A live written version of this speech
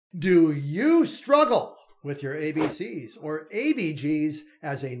Do you struggle with your ABCs or ABGs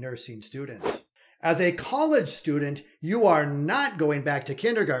as a nursing student? As a college student, you are not going back to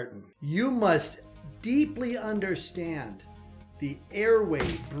kindergarten. You must deeply understand the airway,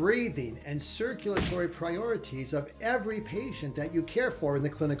 breathing, and circulatory priorities of every patient that you care for in the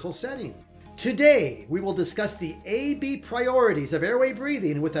clinical setting. Today, we will discuss the AB priorities of airway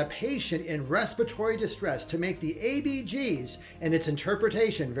breathing with a patient in respiratory distress to make the ABGs and its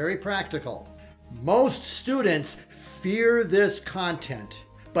interpretation very practical. Most students fear this content,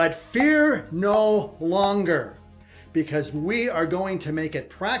 but fear no longer, because we are going to make it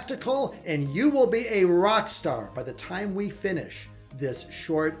practical and you will be a rock star by the time we finish this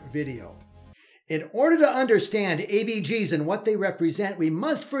short video. In order to understand ABGs and what they represent, we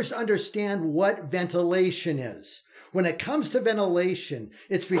must first understand what ventilation is. When it comes to ventilation,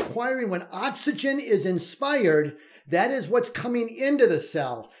 it's requiring when oxygen is inspired, that is what's coming into the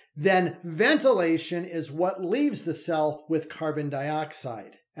cell. Then ventilation is what leaves the cell with carbon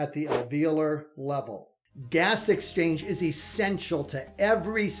dioxide at the alveolar level. Gas exchange is essential to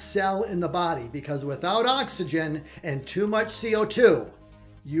every cell in the body because without oxygen and too much CO2,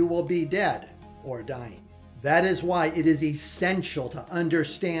 you will be dead or dying. That is why it is essential to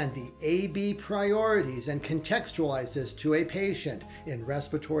understand the AB priorities and contextualize this to a patient in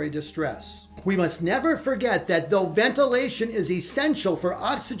respiratory distress. We must never forget that though ventilation is essential for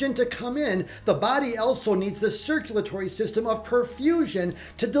oxygen to come in, the body also needs the circulatory system of perfusion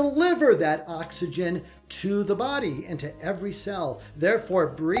to deliver that oxygen to the body and to every cell. Therefore,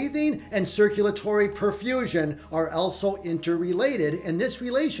 breathing and circulatory perfusion are also interrelated, and this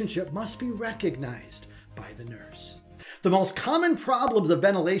relationship must be recognized by the nurse. The most common problems of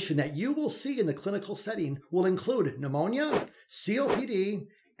ventilation that you will see in the clinical setting will include pneumonia, COPD,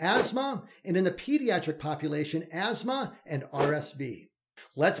 asthma, and in the pediatric population, asthma and RSV.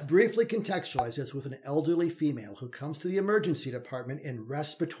 Let's briefly contextualize this with an elderly female who comes to the emergency department in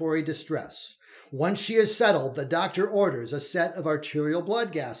respiratory distress. Once she is settled, the doctor orders a set of arterial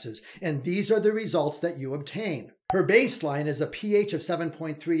blood gases, and these are the results that you obtain. Her baseline is a pH of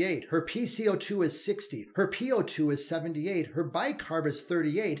 7.38, her PCO2 is 60, her PO2 is 78, her bicarb is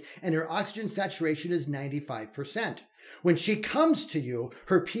 38, and her oxygen saturation is 95%. When she comes to you,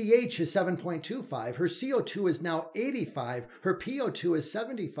 her pH is 7.25, her CO2 is now 85, her PO2 is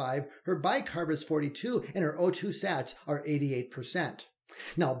 75, her bicarb is 42, and her O2 sats are 88%.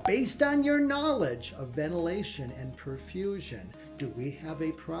 Now, based on your knowledge of ventilation and perfusion, do we have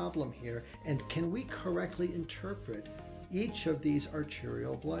a problem here? And can we correctly interpret each of these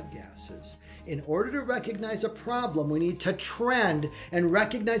arterial blood gases? In order to recognize a problem, we need to trend and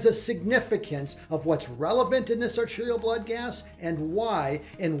recognize the significance of what's relevant in this arterial blood gas and why,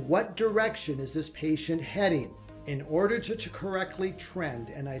 in what direction is this patient heading. In order to correctly trend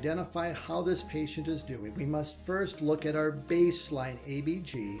and identify how this patient is doing, we must first look at our baseline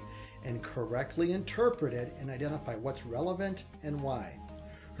ABG and correctly interpret it and identify what's relevant and why.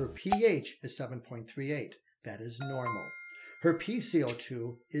 Her pH is 7.38. That is normal. Her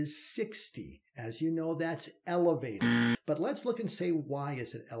PCO2 is 60. As you know, that's elevated. But let's look and say, why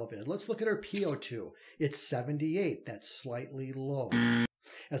is it elevated? Let's look at her PO2. It's 78. That's slightly low.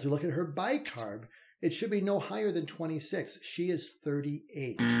 As we look at her bicarb, it should be no higher than 26. She is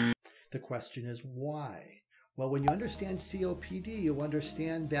 38. The question is why? Well, when you understand COPD, you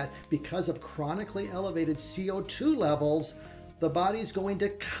understand that because of chronically elevated CO2 levels, the body is going to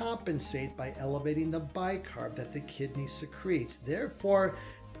compensate by elevating the bicarb that the kidney secretes. Therefore,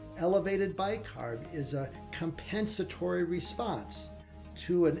 elevated bicarb is a compensatory response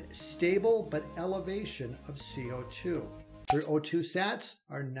to a stable but elevation of CO2. Her O2 sats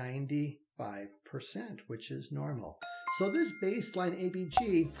are 95%, which is normal. So this baseline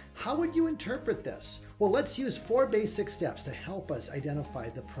ABG, how would you interpret this? Well, let's use 4 basic steps to help us identify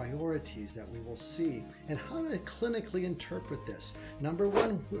the priorities that we will see and how to clinically interpret this. Number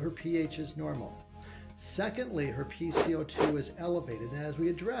 1, her pH is normal. Secondly, her PCO2 is elevated. And as we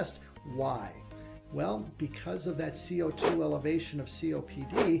addressed, why? Well, because of that CO2 elevation of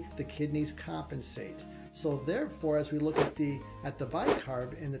COPD, the kidneys compensate. So therefore, as we look at the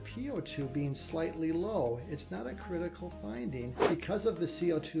bicarb and the PO2 being slightly low, it's not a critical finding. Because of the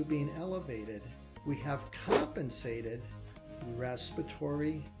CO2 being elevated, we have compensated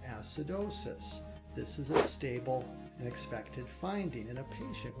respiratory acidosis. This is a stable and expected finding in a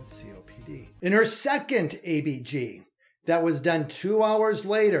patient with COPD. In her second ABG, that was done 2 hours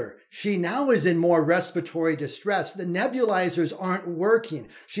later. She now is in more respiratory distress. The nebulizers aren't working.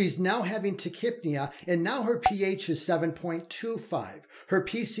 She's now having tachypnea, and now her pH is 7.25. Her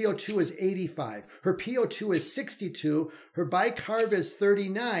PCO2 is 85. Her PO2 is 62. Her bicarb is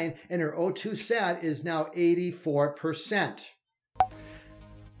 39, and her O2 sat is now 84%.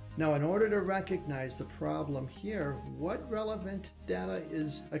 Now, in order to recognize the problem here, what relevant data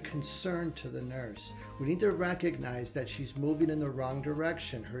is a concern to the nurse? We need to recognize that she's moving in the wrong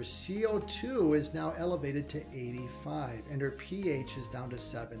direction. Her CO2 is now elevated to 85, and her pH is down to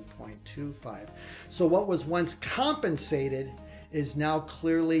 7.25. So what was once compensated is now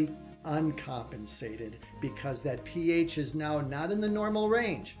clearly uncompensated, because that pH is now not in the normal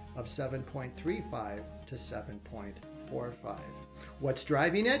range of 7.35 to 7.45. What's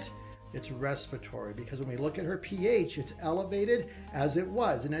driving it? It's respiratory, because when we look at her pH, it's elevated as it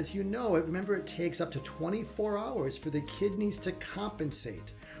was. And as you know, remember, it takes up to 24 hours for the kidneys to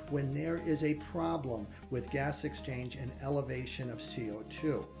compensate when there is a problem with gas exchange and elevation of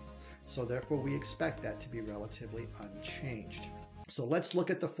CO2. So therefore, we expect that to be relatively unchanged. So let's look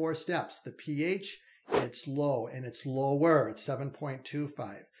at the 4 steps. The pH, it's low, and it's lower. It's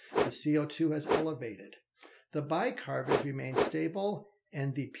 7.25. The CO2 has elevated. The bicarb has remained stable,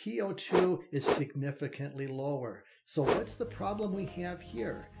 and the PO2 is significantly lower. So what's the problem we have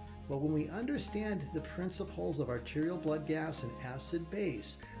here? Well, when we understand the principles of arterial blood gas and acid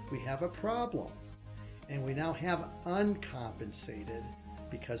base, we have a problem. And we now have uncompensated,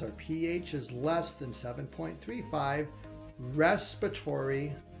 because our pH is less than 7.35,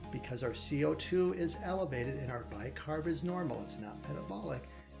 respiratory, because our CO2 is elevated and our bicarb is normal, it's not metabolic,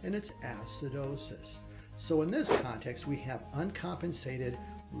 and it's acidosis. So in this context, we have uncompensated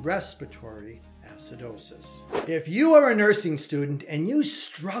respiratory acidosis. If you are a nursing student and you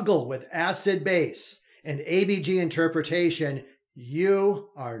struggle with acid base and ABG interpretation, you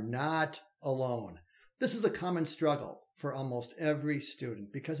are not alone. This is a common struggle for almost every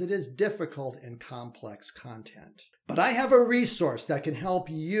student because it is difficult and complex content. But I have a resource that can help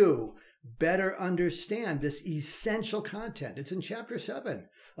you better understand this essential content. It's in Chapter 7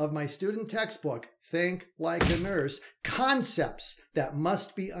 of my student textbook, Think Like a Nurse, Concepts That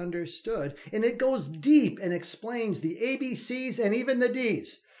Must Be Understood. And it goes deep and explains the ABCs and even the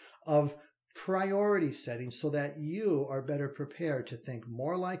Ds of priority setting so that you are better prepared to think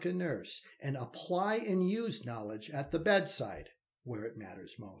more like a nurse and apply and use knowledge at the bedside where it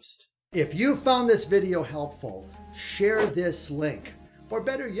matters most. If you found this video helpful, share this link. Or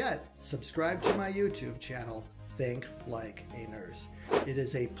better yet, subscribe to my YouTube channel, Think Like a Nurse. It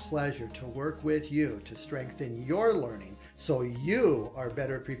is a pleasure to work with you to strengthen your learning so you are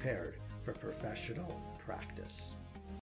better prepared for professional practice.